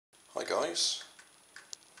Hi guys,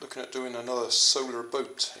 looking at doing another solar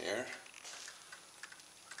boat here.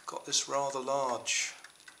 Got this rather large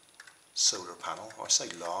solar panel. I say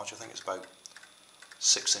large, I think it's about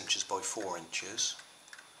 6 inches by 4 inches.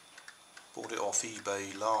 Bought it off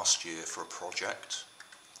eBay last year for a project.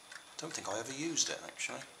 Don't think I ever used it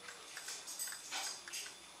actually.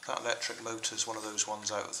 That electric motor is one of those ones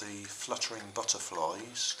out of the fluttering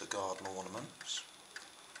butterflies, the garden ornaments.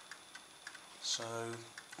 So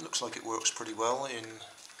looks like it works pretty well in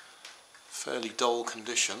fairly dull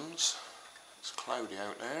conditions. It's cloudy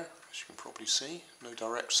out there, as you can probably see, no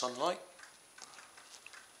direct sunlight.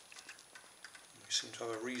 We seem to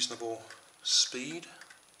have a reasonable speed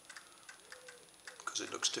because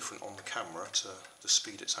it looks different on the camera to the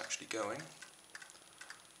speed it's actually going.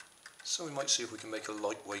 So we might see if we can make a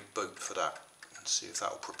lightweight boat for that and see if that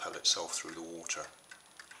will propel itself through the water.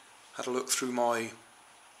 Had a look through my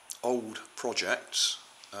old projects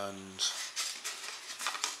and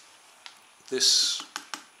this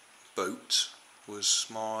boat was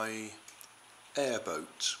my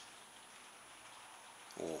airboat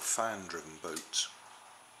or fan driven boat.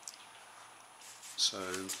 So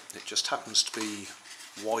it just happens to be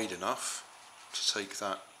wide enough to take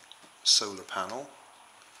that solar panel.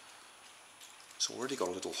 It's already got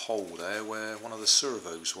a little hole there where one of the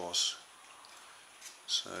servos was.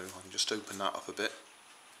 So I can just open that up a bit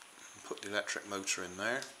and put the electric motor in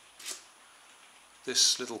there.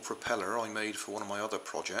 This little propeller I made for one of my other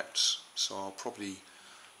projects, so I'll probably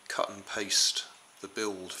cut and paste the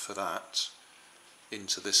build for that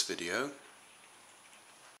into this video.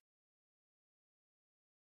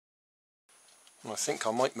 And I think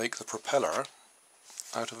I might make the propeller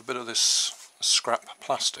out of a bit of this scrap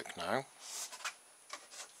plastic now.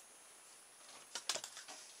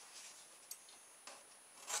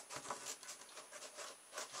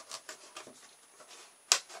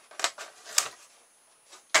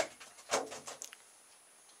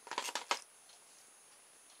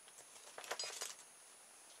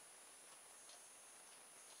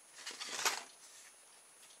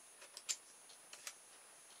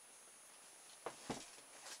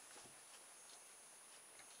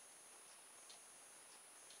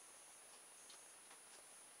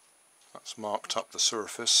 That's marked up the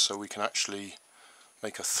surface so we can actually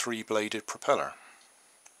make a 3-bladed propeller.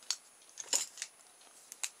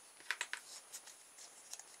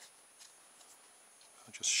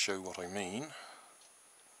 I'll just show what I mean.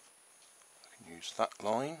 I can use that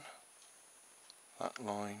line, that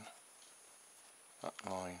line, that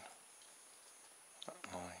line,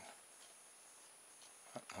 that line,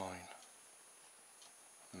 that line,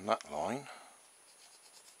 and that line.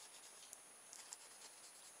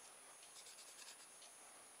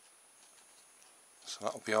 So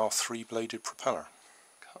that will be our 3-bladed propeller.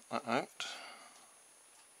 Cut that out.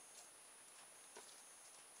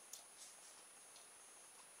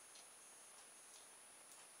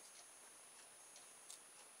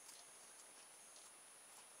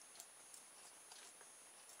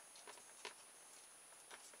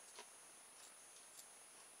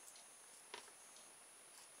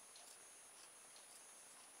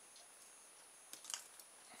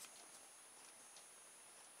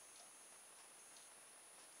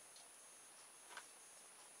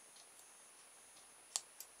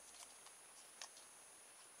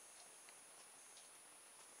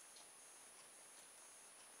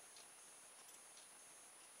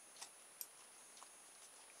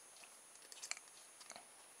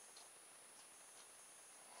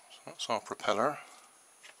 That's our propeller.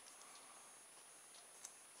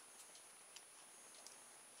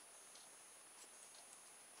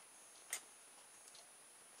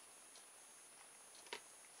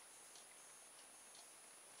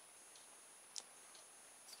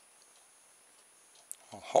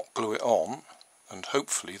 I'll hot glue it on, and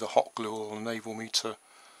hopefully the hot glue will enable me to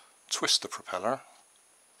twist the propeller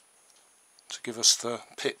to give us the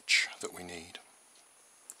pitch that we need.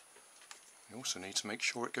 We also need to make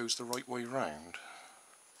sure it goes the right way round.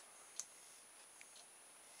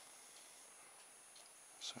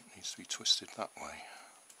 So it needs to be twisted that way.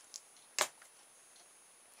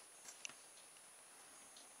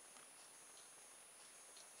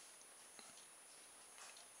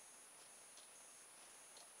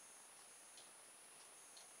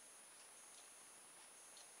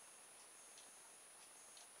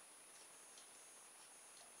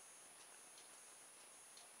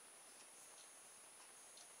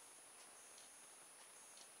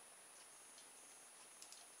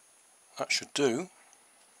 That should do.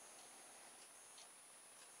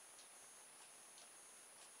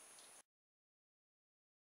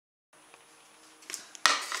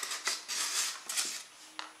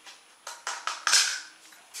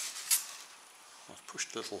 push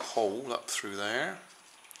the little hole up through there.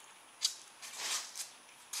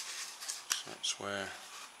 So that's where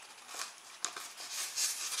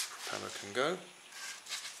the propeller can go.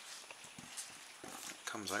 It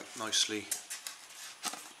comes out nicely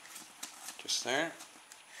just there,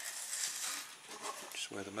 which is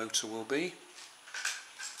where the motor will be.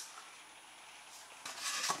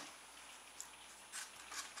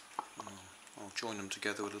 I'll join them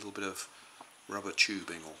together with a little bit of rubber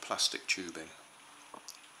tubing or plastic tubing.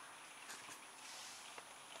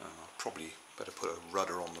 I'll probably better put a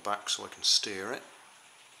rudder on the back so I can steer it.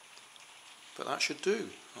 But that should do.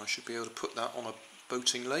 I should be able to put that on a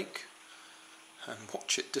boating lake and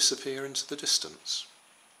watch it disappear into the distance.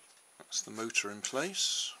 That's the motor in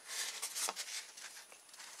place.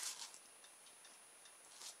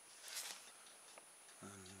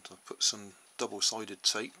 And I've put some double-sided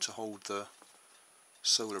tape to hold the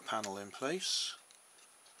solar panel in place,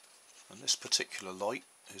 and this particular light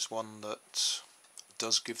is one that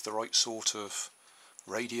does give the right sort of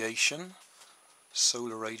radiation,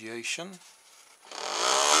 solar radiation.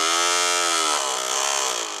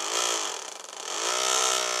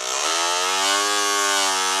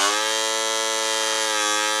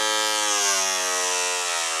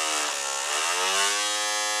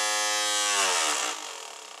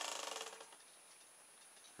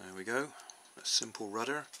 There we go. A simple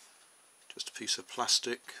rudder, just a piece of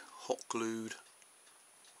plastic hot glued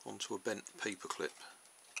onto a bent paper clip,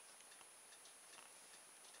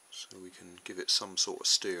 so we can give it some sort of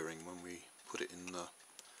steering when we put it in the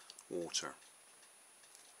water.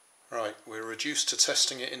 Right, we're reduced to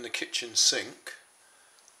testing it in the kitchen sink.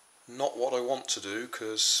 Not what I want to do,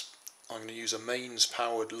 because I'm going to use a mains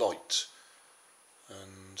powered light,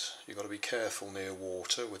 and you've got to be careful near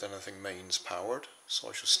water with anything mains powered, so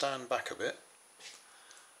I shall stand back a bit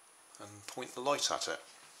and point the light at it.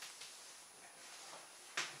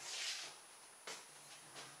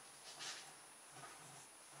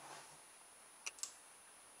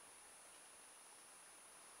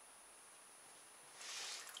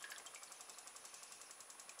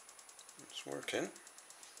 It's working.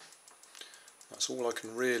 That's all I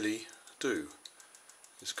can really do,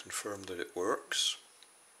 is confirm that it works.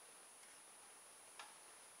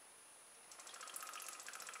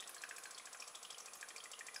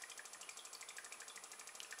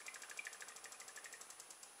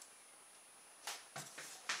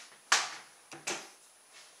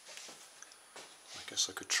 I guess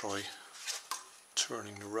I could try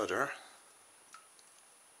turning the rudder.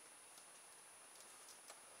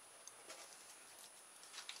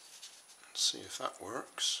 See if that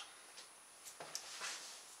works.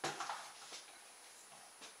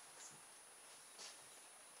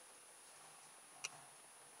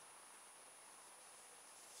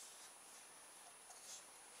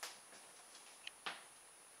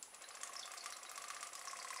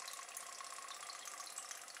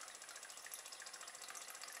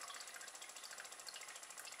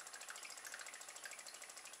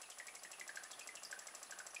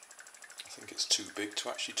 I think it's too big to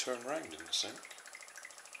actually turn round in the sink.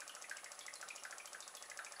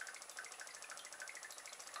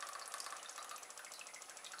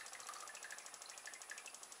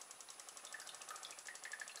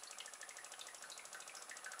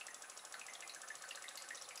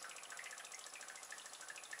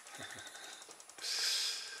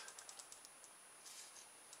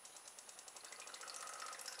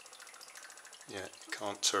 Yeah, it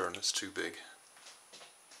can't turn, it's too big.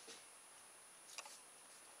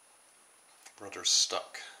 Rudder's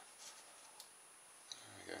stuck.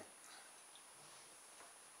 There we go.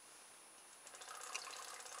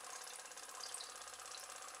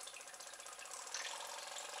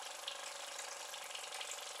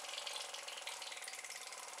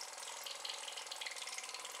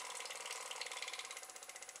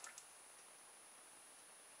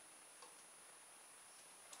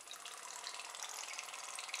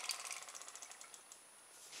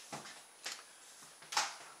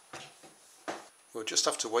 We'll just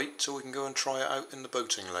have to wait till we can go and try it out in the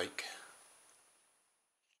boating lake.